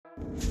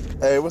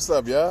Hey, what's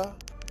up, y'all?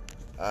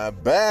 I'm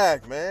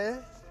back,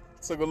 man.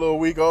 Took a little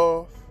week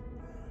off.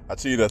 I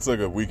cheated. I took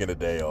a week and a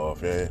day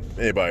off, man.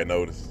 Anybody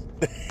notice?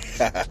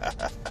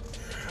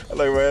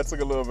 Like, man, I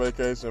took a little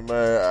vacation,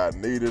 man. I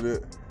needed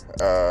it.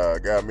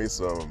 Got me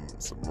some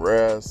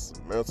rest,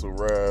 some mental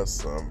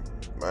rest.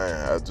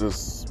 I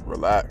just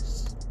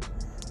relaxed.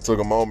 Took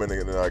a moment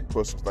and then I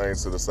pushed some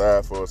things to the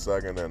side for a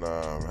second and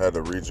had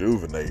to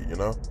rejuvenate, you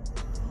know?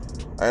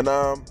 And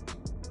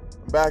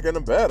back in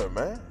the better,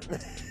 man.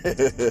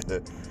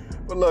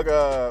 But look,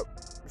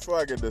 before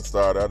I get this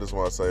started, I just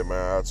want to say,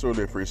 man, I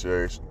truly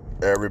appreciate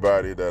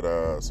everybody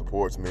that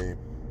supports me,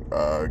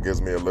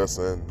 gives me a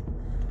listen,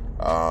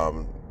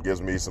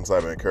 gives me some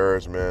type of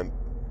encouragement,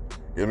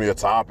 gives me a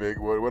topic,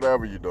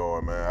 whatever you're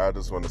doing, man. I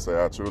just want to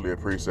say I truly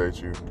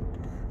appreciate you.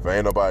 If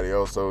ain't nobody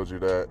else told you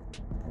that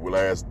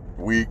last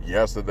week,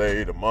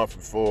 yesterday, the month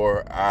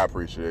before, I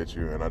appreciate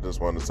you. And I just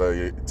want to tell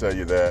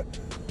you that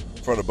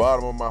from the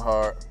bottom of my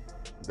heart,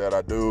 that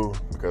I do,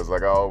 because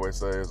like I always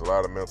say, there's a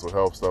lot of mental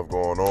health stuff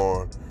going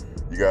on.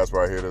 You guys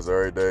probably hear this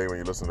every day when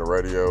you listen to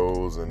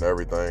radios and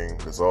everything.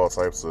 There's all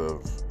types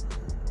of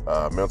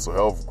mental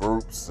health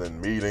groups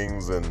and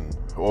meetings and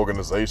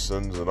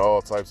organizations and all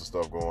types of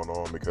stuff going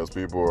on because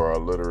people are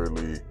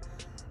literally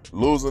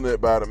losing it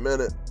by the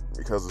minute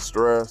because of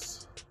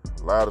stress,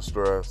 a lot of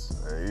stress,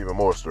 and even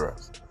more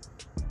stress.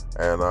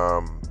 And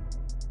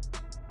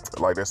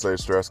like they say,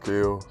 stress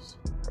kills.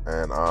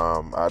 And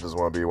I just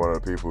want to be one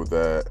of the people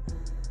that,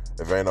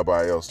 if ain't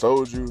nobody else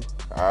told you,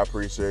 I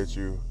appreciate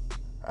you.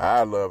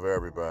 I love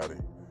everybody.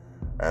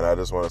 And I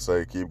just want to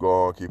say, keep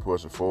going, keep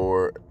pushing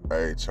forward.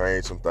 Hey,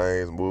 change some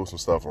things, move some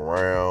stuff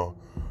around,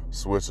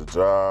 switch a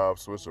job,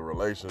 switch a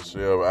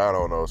relationship. I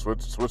don't know,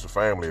 switch a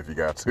family if you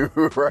got to,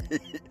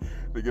 right?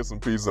 To get some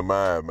peace of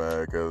mind,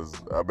 man. Because,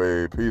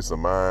 peace of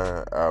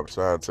mind, I'm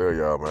trying to tell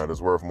y'all, man,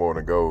 it's worth more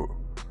than gold.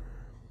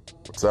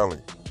 I'm telling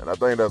you. And I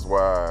think that's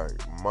why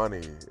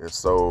money is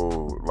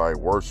so,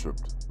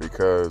 worshipped.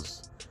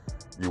 Because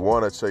you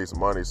want to chase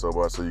money so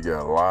much so you get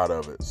a lot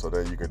of it. So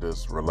then you can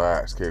just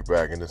relax, kick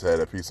back, and just have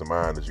that peace of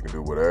mind that you can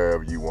do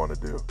whatever you want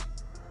to do.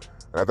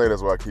 And I think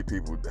that's why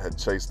people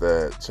chase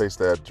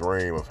that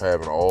dream of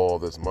having all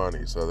this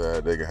money so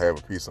that they can have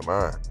a peace of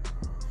mind.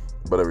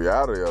 But the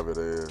reality of it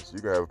is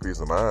you can have a peace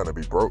of mind and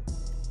be broke.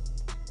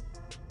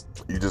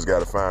 You just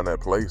got to find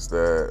that place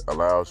that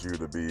allows you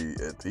to be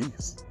at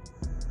peace.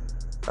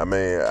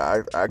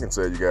 I can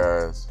tell you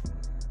guys,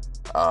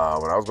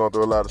 when I was going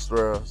through a lot of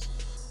stress,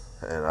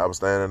 and I was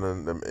standing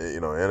in the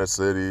inner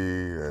city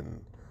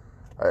and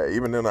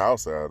even in the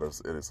outside of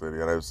the inner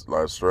city, and it was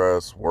like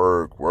stress,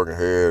 working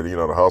ahead,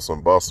 the hustle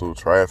and bustle,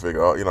 traffic,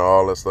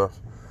 all that stuff.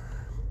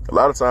 A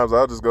lot of times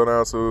I'll just go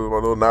down to my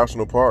little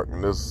national park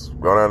and just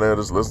go down there and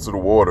just listen to the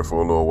water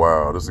for a little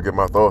while just to get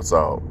my thoughts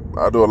out.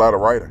 I do a lot of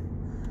writing,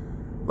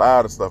 a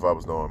lot of stuff I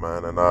was doing,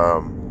 man, and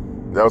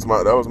that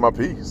was my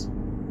peace.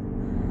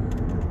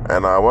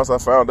 And once I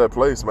found that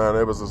place, man,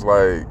 it was just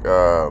like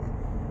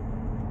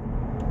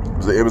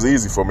it was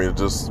easy for me to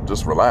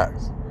just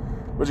relax.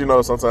 But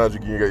sometimes you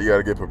got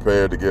to get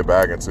prepared to get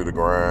back into the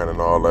grind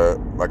and all that,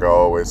 like I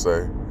always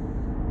say.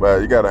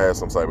 But you got to have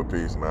some type of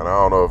peace, man. I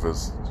don't know if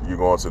it's you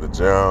going to the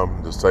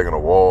gym, just taking a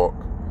walk,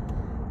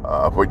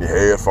 putting your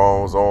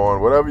headphones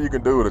on, whatever you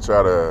can do to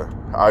try to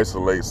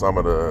isolate some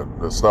of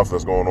the stuff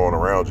that's going on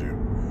around you.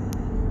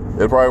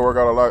 It'll probably work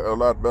out a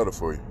lot better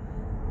for you.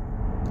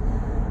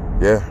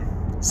 Yeah.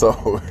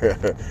 So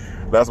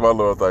that's my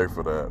little thing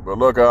for that. But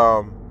look,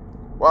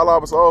 while I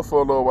was off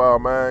for a little while,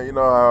 man, you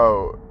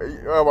know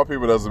how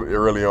people that's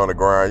really on the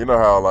grind, you know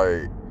how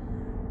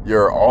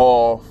you're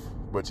off,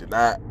 but you're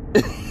not.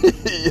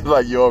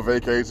 You're on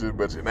vacation,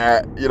 but you're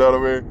not. You know what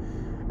I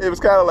mean? It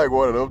was kind of like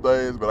one of those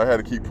days, but I had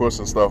to keep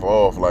pushing stuff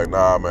off. Like,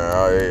 nah,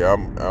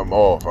 man, I'm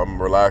off.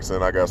 I'm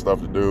relaxing. I got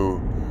stuff to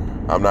do.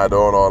 I'm not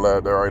doing all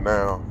that there right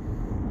now.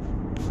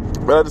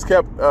 But I just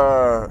kept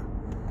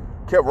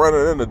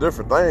running into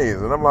different things,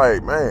 and I'm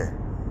like, man.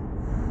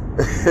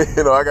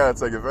 I gotta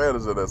take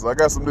advantage of this. So I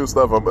got some new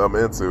stuff I'm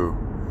into.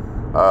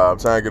 I'm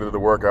trying to get into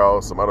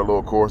workouts, some other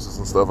little courses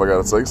and stuff I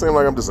gotta take. It seems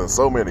like I'm just in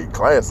so many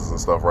classes and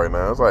stuff right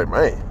now. It's like,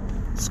 man,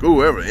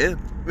 school ever end?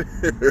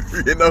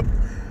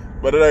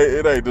 But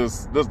it ain't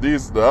just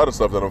the other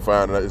stuff that I'm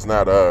finding. It's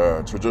not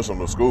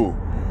traditional school.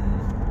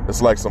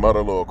 It's like some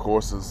other little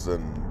courses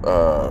and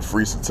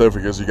free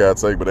certificates you gotta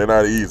take, but they're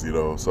not easy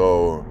though.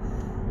 So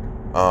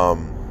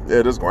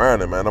just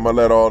grinding, man. I'm gonna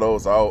let all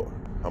those out.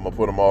 I'm gonna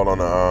put them all on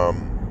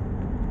the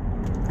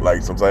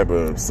some type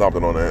of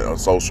something on the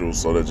socials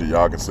so that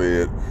y'all can see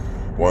it.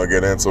 Want to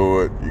get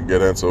into it, you can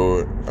get into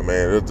it. I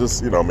mean, it's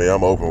just, me,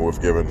 I'm open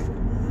with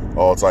giving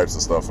all types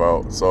of stuff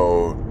out.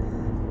 So,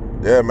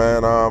 yeah,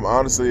 man,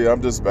 honestly,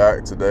 I'm just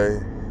back today.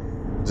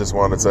 Just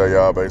want to tell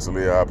y'all,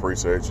 basically, I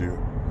appreciate you.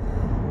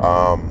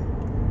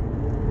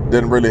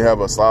 Didn't really have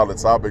a solid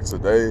topic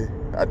today.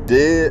 I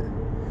did,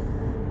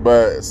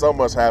 but so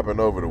much happened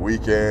over the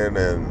weekend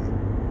and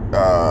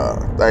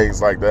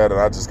things like that,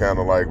 and I just kind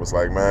of was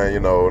like,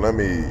 man,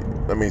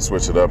 let me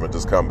switch it up and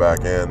just come back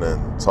in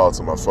and talk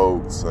to my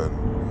folks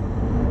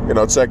and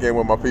check in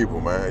with my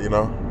people, man,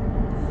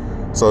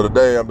 So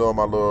today I'm doing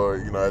my little,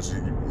 as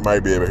you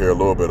might be able to hear a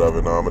little bit of it.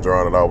 I'm going to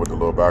drown it out with the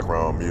little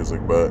background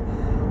music, but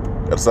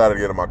I decided to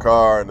get in my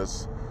car and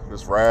just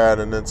ride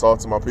and then talk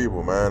to my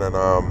people, man, and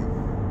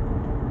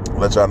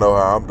let y'all know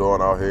how I'm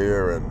doing out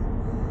here and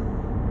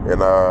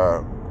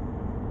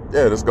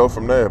just go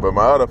from there. But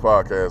my other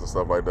podcasts and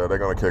stuff like that, they're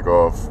going to kick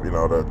off,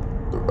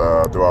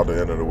 throughout the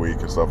end of the week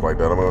and stuff like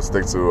that. I'm going to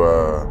stick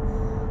to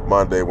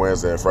Monday,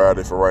 Wednesday, and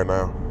Friday for right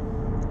now.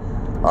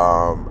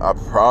 I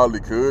probably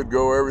could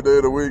go every day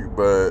of the week,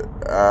 but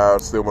I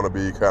still want to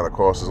be kind of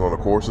cautious on the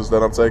courses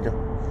that I'm taking.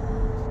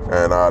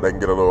 And they can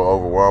get a little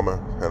overwhelming.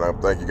 And I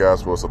thank you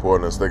guys for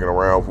supporting and sticking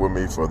around with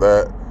me for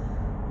that.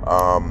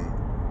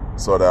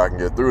 So that I can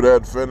get through that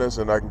and finish,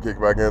 and I can kick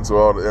back into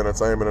all the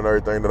entertainment and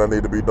everything that I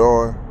need to be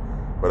doing.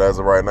 But as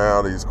of right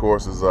now, these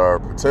courses are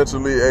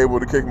potentially able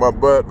to kick my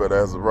butt, but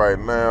as of right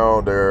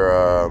now,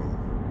 they're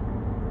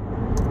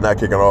not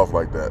kicking off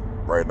like that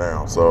right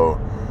now. So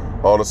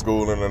all the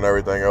schooling and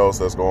everything else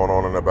that's going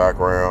on in the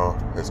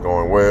background is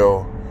going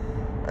well.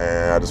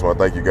 And I just want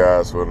to thank you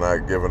guys for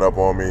not giving up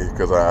on me,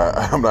 because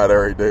I'm not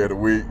every day of the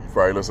week. You're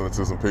probably listening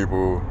to some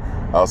people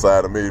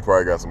outside of me. You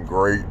probably got some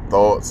great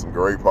thoughts, some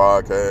great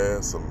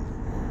podcasts, some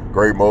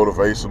great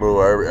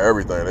motivational,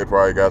 everything. They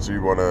probably got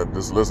you want to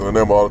just listen to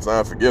them all the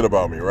time, forget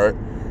about me, right?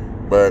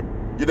 But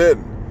you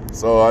didn't.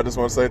 So I just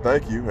want to say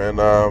thank you, and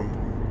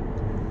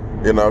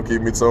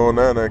keep me tuned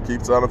in and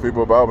keep telling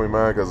people about me,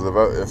 man, because if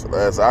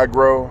as I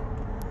grow,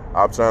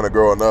 I'm trying to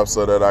grow enough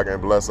so that I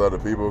can bless other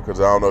people, because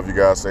I don't know if you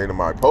guys seen in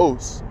my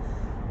posts,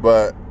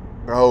 but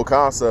the whole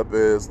concept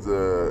is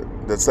to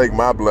take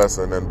my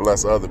blessing and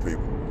bless other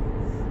people.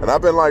 And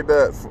I've been like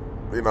that,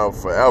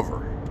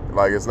 forever.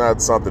 Like, it's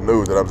not something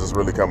new that I'm just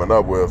really coming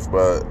up with,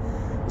 but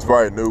it's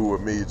probably new with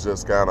me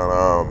just kind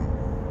of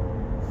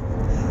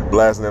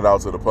blasting it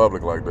out to the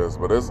public like this.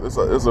 But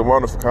it's a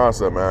wonderful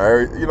concept,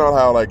 man. You know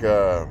how, like,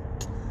 I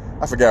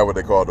forgot what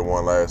they called the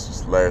one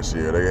last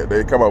year.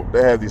 They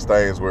have these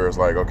things where it's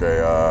like,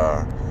 okay,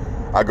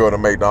 I go to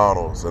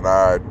McDonald's and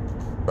I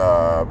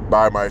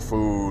buy my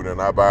food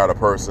and I buy the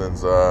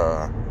person's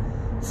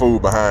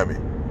food behind me.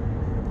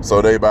 So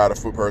they buy the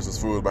person's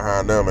food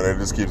behind them, and it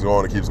just keeps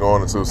going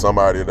until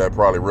somebody that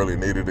probably really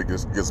needed it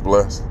gets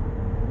blessed,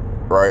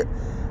 right?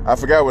 I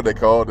forgot what they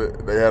called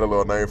it. They had a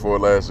little name for it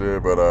last year,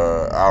 but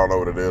I don't know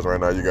what it is right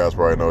now. You guys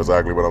probably know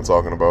exactly what I'm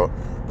talking about.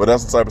 But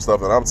that's the type of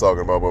stuff that I'm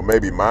talking about. But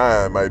maybe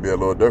mine might be a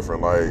little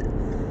different. Like,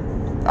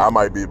 I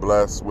might be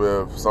blessed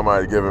with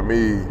somebody giving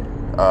me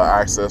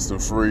access to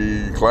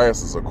free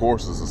classes or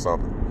courses or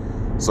something.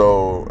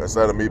 So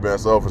instead of me being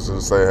selfish and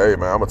just say, hey,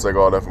 man, I'm going to take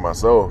all that for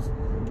myself,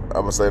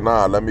 I'm going to say,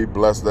 nah, let me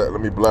bless that.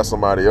 Let me bless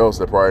somebody else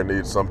that probably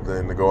needs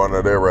something to go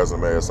under their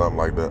resume or something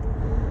like that.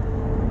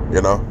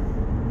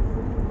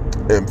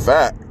 In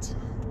fact,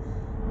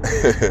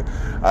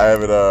 I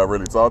haven't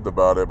really talked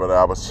about it, but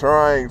I was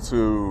trying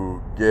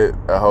to get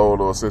a whole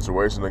little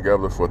situation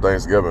together for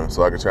Thanksgiving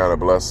so I can try to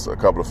bless a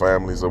couple of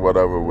families or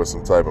whatever with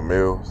some type of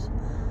meals.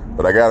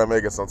 But I got to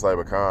make it some type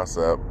of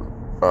concept,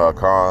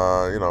 like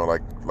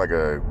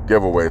a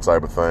giveaway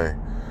type of thing.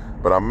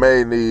 But I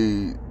may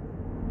need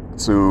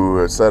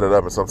to set it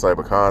up in some type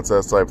of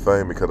contest type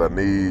thing, because I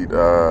need,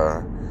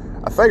 I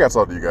think I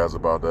talked to you guys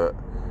about that.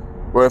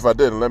 Well, if I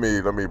didn't, let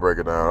me break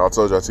it down. I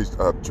told you I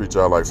treat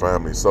y'all like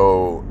family.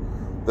 So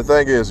the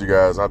thing is, you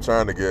guys, I'm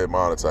trying to get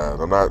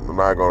monetized. I'm not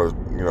going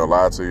to,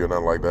 lie to you or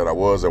nothing like that. I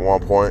was at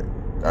one point.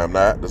 I'm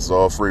not. This is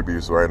all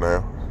freebies right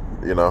now,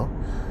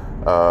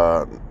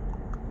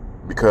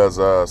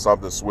 because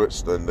something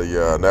switched in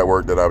the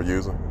network that I'm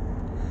using.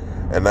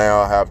 And now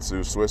I have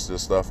to switch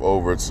this stuff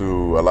over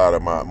to a lot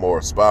of my more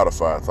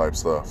Spotify type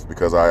stuff,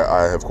 because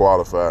I have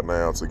qualified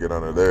now to get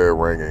under their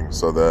ringing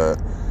so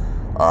that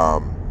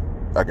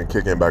I can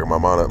kick in back my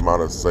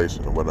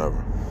monetization or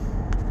whatever.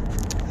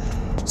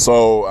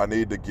 So I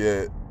need to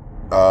get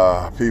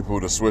people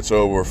to switch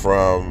over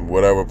from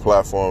whatever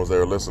platforms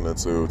they're listening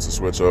to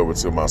switch over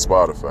to my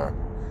Spotify,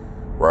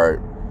 right?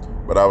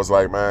 But I was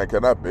like, man,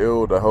 can I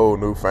build a whole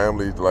new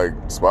family like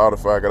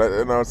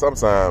Spotify?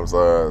 Sometimes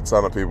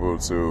telling people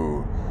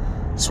to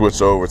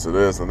switch over to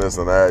this and this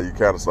and that, you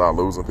kind of start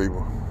losing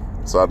people.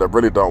 So I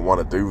really don't want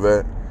to do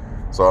that.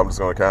 So I'm just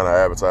going to kind of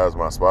advertise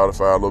my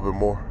Spotify a little bit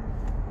more.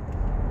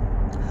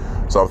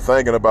 So I'm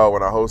thinking about,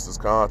 when I host this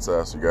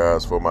contest, you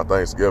guys, for my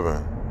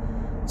Thanksgiving,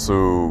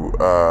 to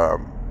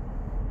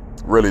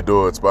really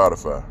do it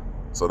Spotify,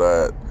 so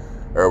that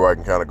everybody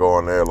can kind of go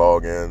on there,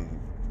 log in,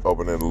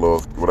 open a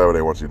little, whatever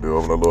they want you to do,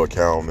 open a little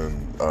account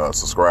and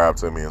subscribe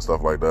to me and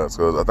stuff like that.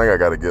 So I think I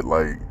got to get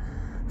like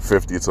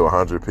 50 to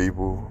 100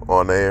 people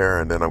on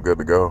there, and then I'm good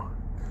to go.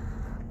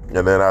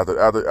 And then after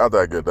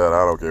I get that,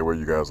 I don't care where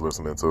you guys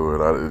listening to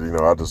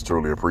it. I just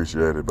truly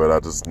appreciate it, but I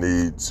just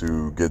need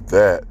to get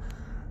that.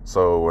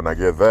 So when I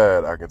get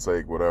that, I can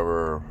take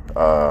whatever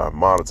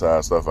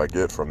monetized stuff I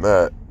get from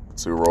that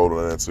to roll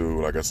it into,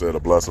 like I said,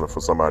 a blessing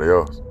for somebody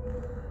else.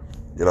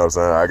 You know what I'm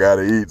saying? I got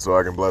to eat so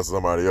I can bless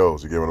somebody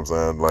else. You get what I'm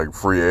saying? Like,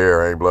 free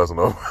air ain't blessing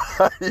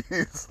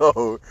nobody.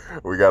 So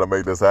we got to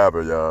make this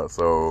happen, y'all.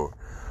 So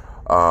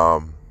I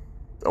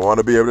want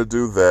to be able to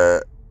do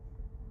that,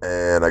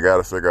 and I got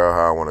to figure out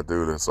how I want to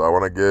do this. So I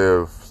want to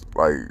give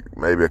like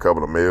maybe a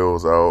couple of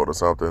meals out or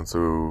something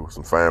to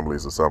some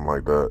families or something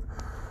like that.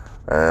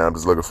 And I'm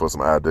just looking for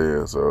some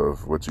ideas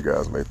of what you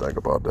guys may think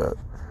about that.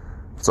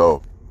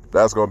 So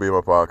that's going to be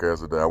my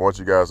podcast today. I want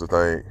you guys to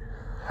think,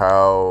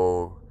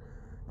 how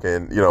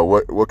can,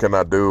 what can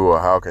I do, or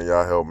how can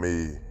y'all help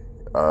me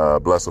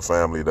bless a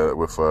family that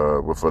with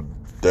a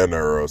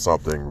dinner or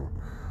something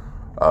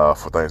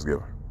for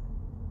Thanksgiving.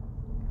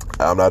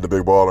 I'm not the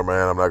big baller,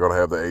 man. I'm not going to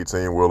have the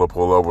 18-wheeler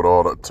pull up with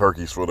all the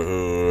turkeys for the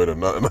hood and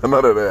none of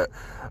that.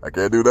 I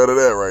can't do none of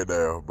that right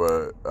now,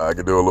 but I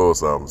can do a little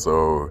something.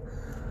 So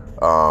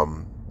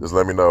just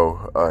let me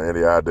know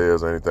any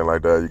ideas or anything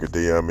like that. You can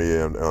DM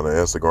me on the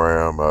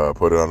Instagram,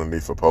 put it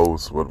underneath a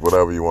post,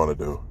 whatever you want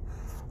to do.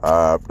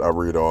 I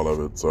read all of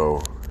it.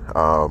 So,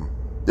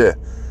 yeah,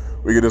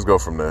 we can just go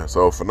from there.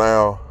 So for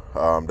now,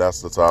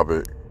 that's the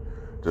topic.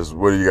 Just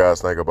what do you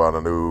guys think about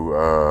a new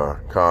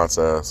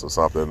contest or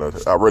something?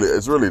 It's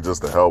really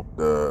just to help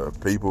the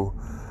people.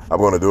 I'm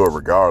going to do it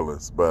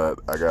regardless, but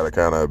I got to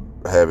kind of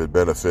have it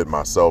benefit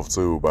myself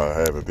too by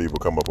having people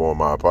come up on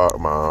my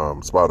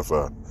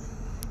Spotify.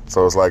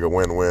 So it's like a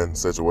win-win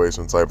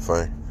situation type of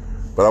thing.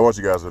 But I want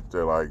you guys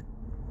to like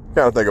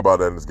kind of think about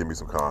that and just give me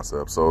some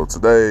concepts. So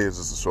today is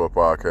just a short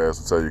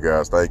podcast to tell you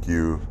guys thank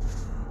you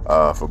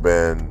for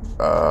being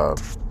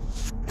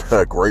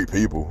great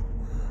people.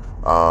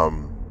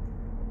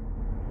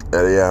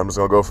 And yeah, I'm just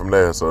going to go from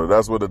there. So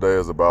that's what today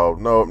is about.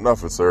 No,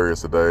 nothing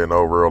serious today.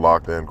 No real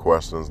locked-in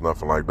questions,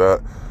 nothing like that.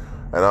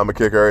 And I'm going to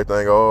kick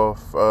everything off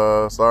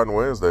starting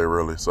Wednesday,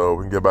 really. So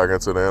we can get back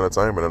into the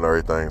entertainment and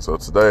everything. So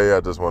today,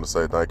 I just want to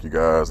say thank you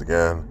guys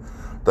again.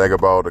 Think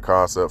about the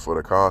concept for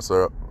the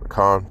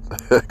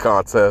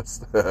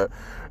contest.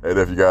 And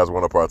if you guys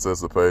want to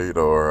participate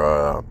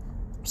or,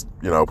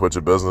 put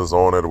your business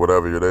on it or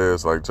whatever it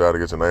is, like try to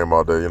get your name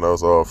out there,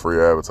 it's all free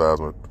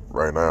advertisement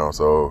right now.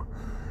 So,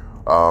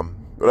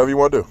 whatever you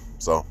want to do.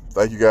 So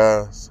thank you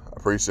guys. I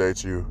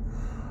appreciate you.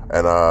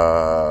 And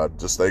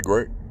just stay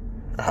great.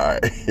 All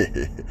right.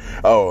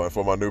 Oh, and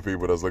for my new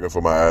people that's looking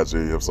for my IG,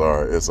 I'm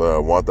sorry. It's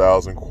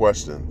 1,000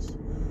 questions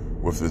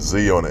with the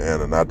Z on the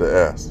end and not the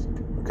S.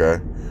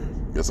 Okay?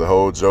 It's a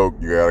whole joke.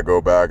 You got to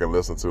go back and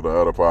listen to the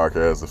other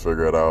podcasts to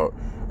figure it out.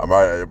 I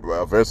might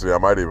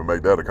even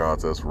make that a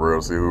contest for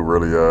real, see who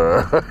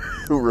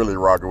really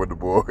rocking with the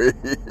boy.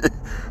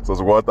 So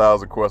it's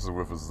 1,000 questions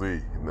with a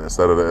Z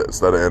instead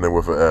of ending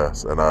with an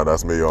S. And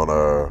that's me on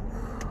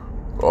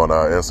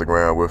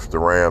Instagram with the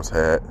Rams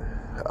hat.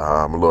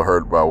 I'm a little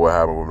hurt about what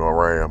happened with my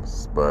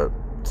Rams, but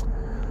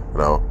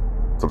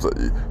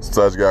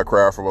sometimes you gotta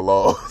cry from a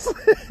loss.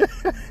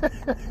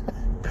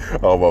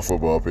 All my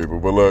football people.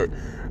 But look,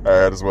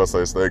 I just want to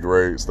say stay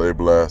great, stay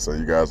blessed, and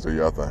you guys do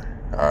your thing.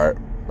 All right.